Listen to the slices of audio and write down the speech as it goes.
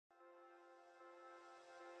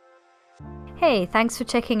Hey, thanks for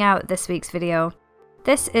checking out this week's video.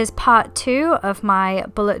 This is part 2 of my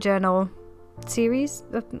bullet journal series.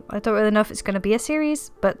 I don't really know if it's going to be a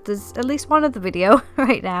series, but there's at least one of the video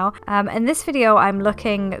right now. In this video, I'm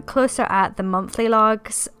looking closer at the monthly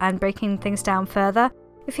logs and breaking things down further.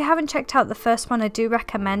 If you haven't checked out the first one, I do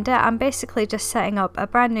recommend it. I'm basically just setting up a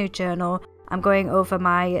brand new journal. I'm going over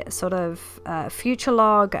my sort of future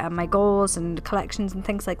log and my goals and collections and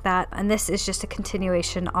things like that. And this is just a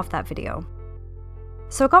continuation of that video.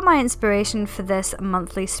 So I got my inspiration for this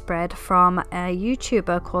monthly spread from a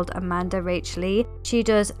YouTuber called Amanda Rach Lee. She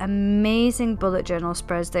does amazing bullet journal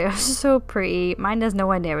spreads. They are so pretty. Mine is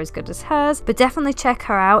nowhere near as good as hers, but definitely check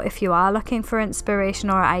her out if you are looking for inspiration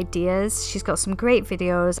or ideas. She's got some great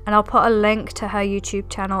videos, and I'll put a link to her YouTube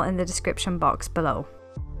channel in the description box below.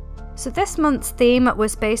 So this month's theme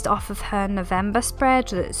was based off of her November spread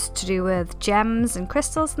that's to do with gems and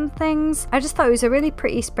crystals and things. I just thought it was a really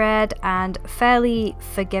pretty spread and fairly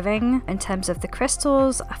forgiving in terms of the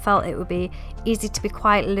crystals. I felt it would be easy to be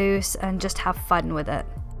quite loose and just have fun with it.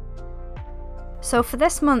 So for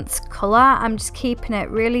this month's colour, I'm just keeping it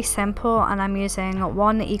really simple, and I'm using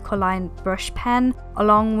one Ecoline brush pen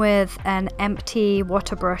along with an empty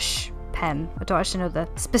water brush pen. I don't actually know the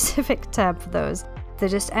specific term for those. They're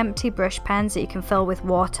just empty brush pens that you can fill with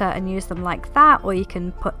water and use them like that, or you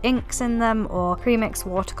can put inks in them or pre-mix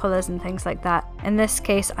watercolours and things like that. In this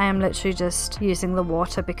case, I am literally just using the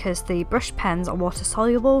water because the brush pens are water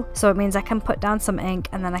soluble, so it means I can put down some ink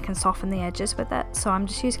and then I can soften the edges with it. So I'm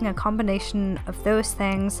just using a combination of those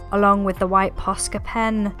things along with the white Posca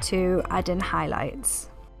pen to add in highlights.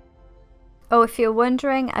 Oh, if you're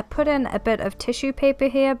wondering, I put in a bit of tissue paper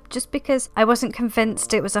here just because I wasn't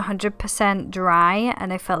convinced it was 100% dry,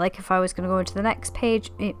 and I felt like if I was going to go into the next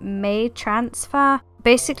page, it may transfer.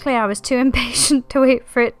 Basically, I was too impatient to wait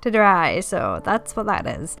for it to dry, so that's what that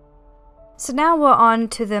is. So now we're on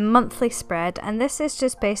to the monthly spread, and this is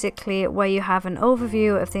just basically where you have an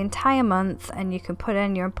overview of the entire month, and you can put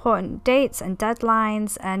in your important dates and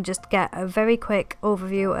deadlines and just get a very quick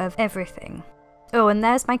overview of everything. Oh, and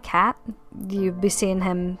there's my cat. You'll be seeing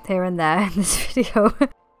him here and there in this video.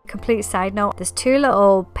 Complete side note, there's 2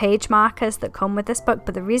 little page markers that come with this book,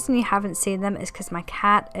 but the reason you haven't seen them is because my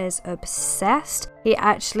cat is obsessed. He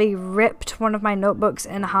actually ripped one of my notebooks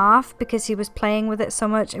in half because he was playing with it so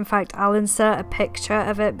much. In fact, I'll insert a picture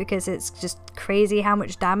of it because it's just crazy how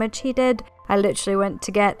much damage he did. I literally went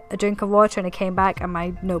to get a drink of water and I came back and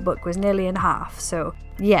my notebook was nearly in half. So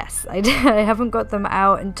yes, I haven't got them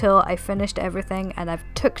out until I finished everything, and I've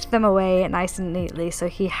tucked them away nice and neatly, so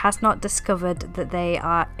he has not discovered that they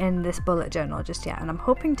are in this bullet journal just yet, and I'm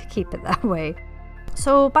hoping to keep it that way.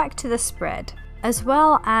 So back to the spread. As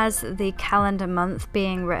well as the calendar month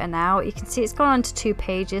being written out, you can see it's gone on to 2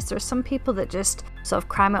 pages. There are some people that just sort of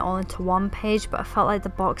cram it all into 1 page, but I felt like the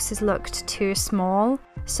boxes looked too small.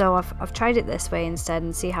 So I've tried it this way instead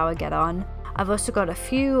and see how I get on. I've also got a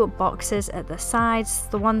few boxes at the sides.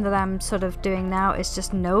 The one that I'm sort of doing now is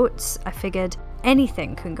just notes. I figured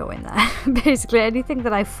anything can go in there. Basically anything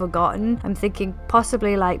that I've forgotten. I'm thinking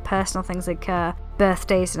possibly like personal things like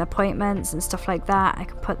birthdays and appointments and stuff like that. I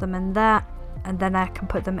can put them in there, and then I can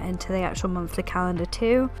put them into the actual monthly calendar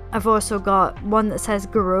too. I've also got one that says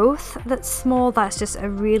growth that's small. That's just a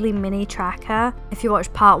really mini tracker. If you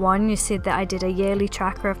watch part 1, you see that I did a yearly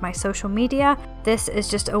tracker of my social media. This is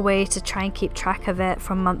just a way to try and keep track of it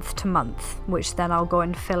from month to month, which then I'll go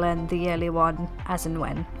and fill in the yearly one as and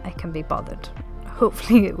when I can be bothered.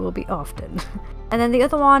 Hopefully it will be often. And then the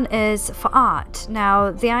other one is for art.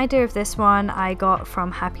 Now the idea of this one I got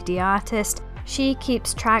from Happy D Artist. She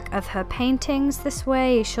keeps track of her paintings this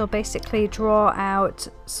way. She'll basically draw out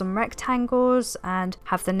some rectangles and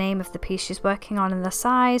have the name of the piece she's working on and the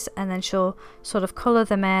size, and then she'll sort of colour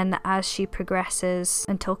them in as she progresses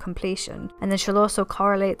until completion. And then she'll also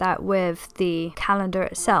correlate that with the calendar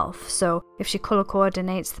itself. So if she colour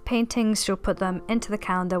coordinates the paintings, she'll put them into the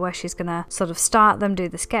calendar where she's gonna sort of start them, do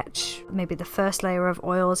the sketch, maybe the first layer of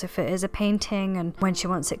oils if it is a painting, and when she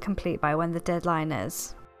wants it complete by when the deadline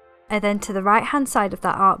is. And then to the right hand side of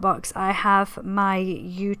that art box, I have my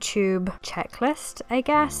YouTube checklist, I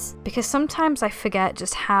guess, because sometimes I forget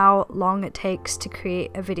just how long it takes to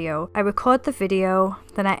create a video. I record the video,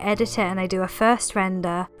 then I edit it and I do a first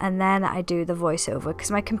render, and then I do the voiceover because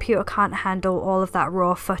my computer can't handle all of that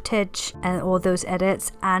raw footage and all those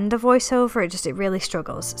edits and a voiceover. It really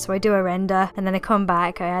struggles. So I do a render and then I come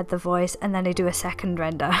back, I add the voice, and then I do a second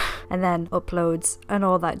render and then uploads and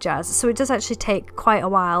all that jazz. So it does actually take quite a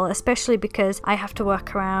while, especially because I have to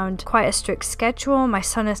work around quite a strict schedule. My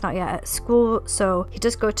son is not yet at school, so he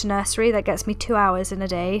does go to nursery. That gets me 2 hours in a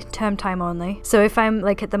day, term time only. So if I'm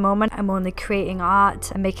like at the moment, I'm only creating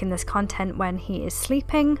art and making this content when he is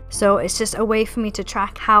sleeping. So it's just a way for me to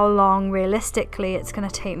track how long realistically it's going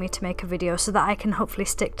to take me to make a video so that I can hopefully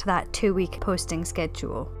stick to that 2-week posting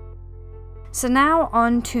schedule. So now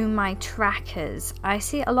on to my trackers. I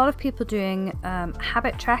see a lot of people doing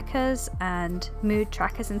habit trackers and mood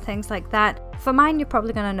trackers and things like that. For mine, you're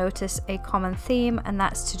probably going to notice a common theme, and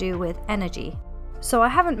that's to do with energy. So I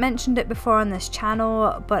haven't mentioned it before on this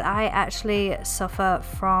channel, but I actually suffer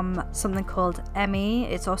from something called ME.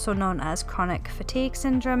 It's also known as chronic fatigue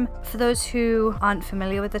syndrome. For those who aren't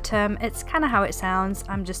familiar with the term, it's kind of how it sounds.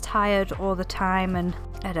 I'm just tired all the time, and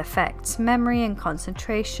it affects memory and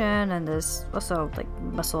concentration, and there's also like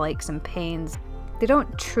muscle aches and pains. They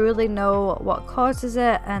don't truly know what causes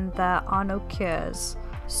it, and there are no cures.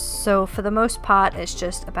 So for the most part, it's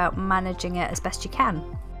just about managing it as best you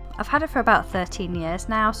can. I've had it for about 13 years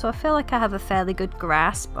now, so I feel like I have a fairly good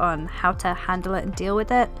grasp on how to handle it and deal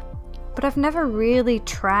with it, but I've never really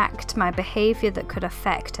tracked my behaviour that could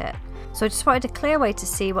affect it. So I just wanted a clear way to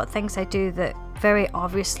see what things I do that very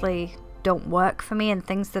obviously don't work for me and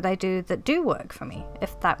things that I do that do work for me,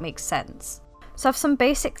 if that makes sense. So I have some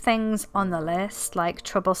basic things on the list, like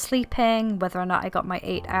trouble sleeping, whether or not I got my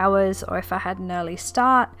 8 hours or if I had an early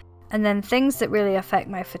start. And then things that really affect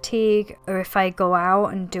my fatigue, or if I go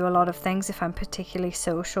out and do a lot of things, if I'm particularly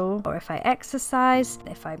social, or if I exercise,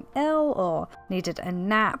 if I'm ill or needed a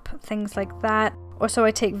nap, things like that. Also,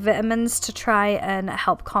 I take vitamins to try and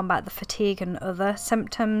help combat the fatigue and other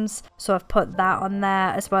symptoms. So I've put that on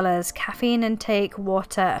there, as well as caffeine intake,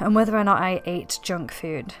 water, and whether or not I ate junk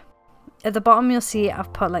food. At the bottom you'll see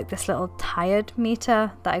I've put like this little tired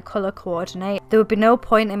meter that I colour coordinate. There would be no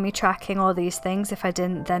point in me tracking all these things if I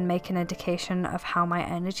didn't then make an indication of how my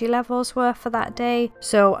energy levels were for that day.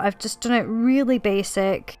 So I've just done it really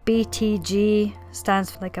basic. BTG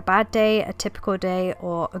stands for like a bad day, a typical day,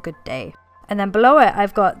 or a good day. And then below it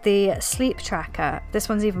I've got the sleep tracker. This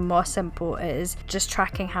one's even more simple. It is just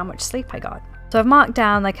tracking how much sleep I got. So I've marked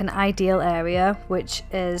down like an ideal area, which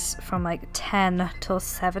is from like 10 till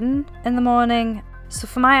 7 in the morning. So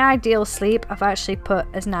for my ideal sleep, I've actually put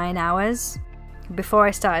as 9 hours. Before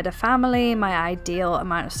I started a family, my ideal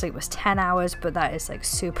amount of sleep was 10 hours, but that is like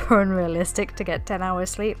super unrealistic to get 10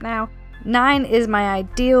 hours sleep now. 9 is my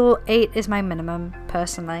ideal, 8 is my minimum,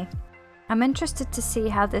 personally. I'm interested to see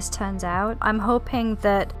how this turns out. I'm hoping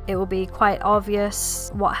that it will be quite obvious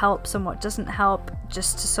what helps and what doesn't help,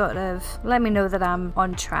 just to sort of let me know that I'm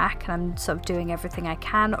on track and I'm sort of doing everything I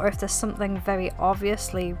can, or if there's something very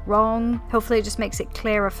obviously wrong, hopefully it just makes it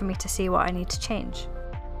clearer for me to see what I need to change.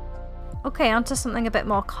 Okay, onto something a bit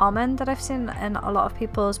more common that I've seen in a lot of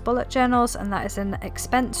people's bullet journals, and that is an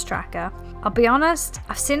expense tracker. I'll be honest,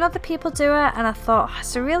 I've seen other people do it and I thought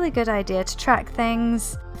it's a really good idea to track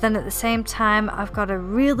things. Then at the same time, I've got a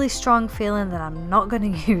really strong feeling that I'm not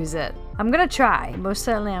going to use it. I'm going to try, most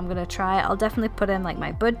certainly I'm going to try. I'll definitely put in like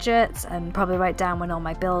my budgets and probably write down when all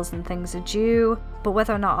my bills and things are due. But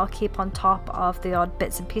whether or not I'll keep on top of the odd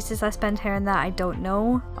bits and pieces I spend here and there, I don't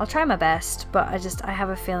know. I'll try my best, but I have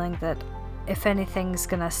a feeling that if anything's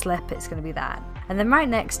gonna slip, it's gonna be that. And then right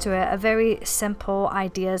next to it, a very simple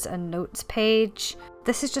ideas and notes page.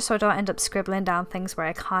 This is just so I don't end up scribbling down things where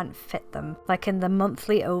I can't fit them. Like in the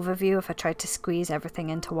monthly overview, if I tried to squeeze everything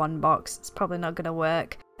into one box, it's probably not gonna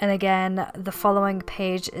work. And again, the following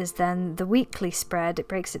page is then the weekly spread. It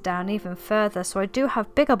breaks it down even further. So I do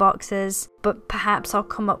have bigger boxes, but perhaps I'll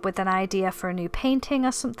come up with an idea for a new painting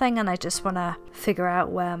or something, and I just wanna figure out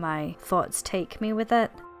where my thoughts take me with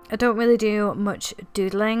it. I don't really do much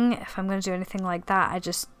doodling. If I'm going to do anything like that, I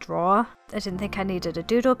just draw. I didn't think I needed a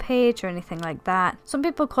doodle page or anything like that. Some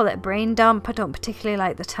people call it brain dump. I don't particularly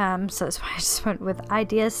like the term, so that's why I just went with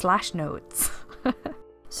ideas/notes.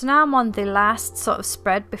 So now I'm on the last sort of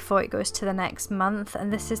spread before it goes to the next month,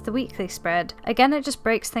 and this is the weekly spread. Again, it just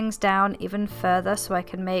breaks things down even further so I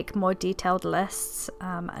can make more detailed lists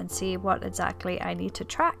and see what exactly I need to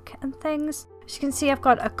track and things. As you can see, I've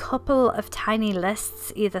got a couple of tiny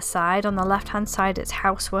lists either side. On the left hand side it's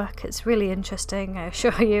housework. It's really interesting, I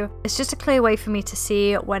assure you. It's just a clear way for me to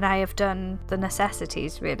see when I have done the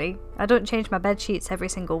necessities, really. I don't change my bed sheets every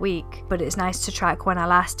single week, but it's nice to track when I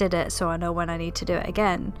last did it so I know when I need to do it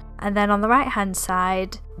again. And then on the right hand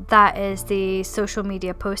side, that is the social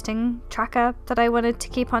media posting tracker that I wanted to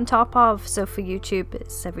keep on top of. So for YouTube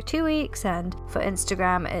it's every 2 weeks, and for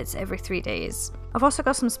Instagram it's every 3 days. I've also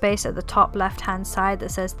got some space at the top left hand side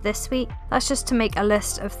that says this week. That's just to make a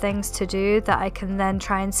list of things to do that I can then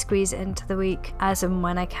try and squeeze into the week as and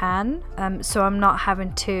when I can, so I'm not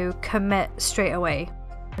having to commit straight away.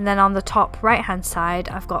 And then on the top right hand side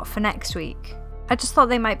I've got for next week. I just thought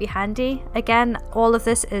they might be handy. Again, all of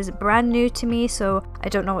this is brand new to me, so I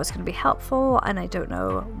don't know what's going to be helpful and I don't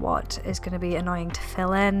know what is going to be annoying to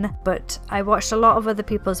fill in, but I watched a lot of other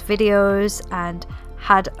people's videos and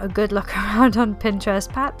had a good look around on Pinterest,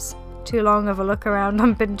 perhaps too long of a look around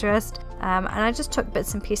on Pinterest, and I just took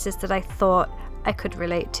bits and pieces that I thought I could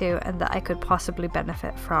relate to and that I could possibly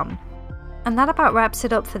benefit from. And that about wraps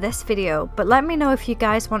it up for this video, but let me know if you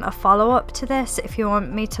guys want a follow-up to this, if you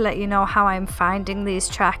want me to let you know how I'm finding these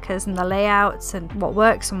trackers and the layouts and what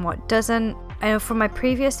works and what doesn't. I know from my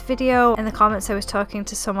previous video in the comments I was talking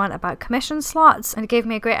to someone about commission slots, and it gave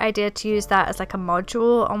me a great idea to use that as like a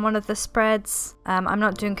module on one of the spreads. I'm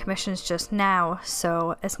not doing commissions just now,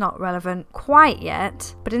 so it's not relevant quite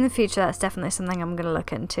yet, but in the future that's definitely something I'm going to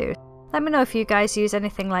look into. Let me know if you guys use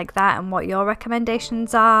anything like that and what your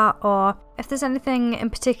recommendations are, or if there's anything in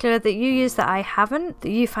particular that you use that I haven't,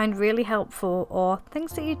 that you find really helpful, or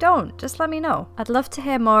things that you don't. Just let me know. I'd love to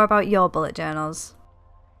hear more about your bullet journals.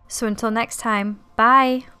 So until next time,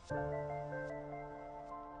 bye!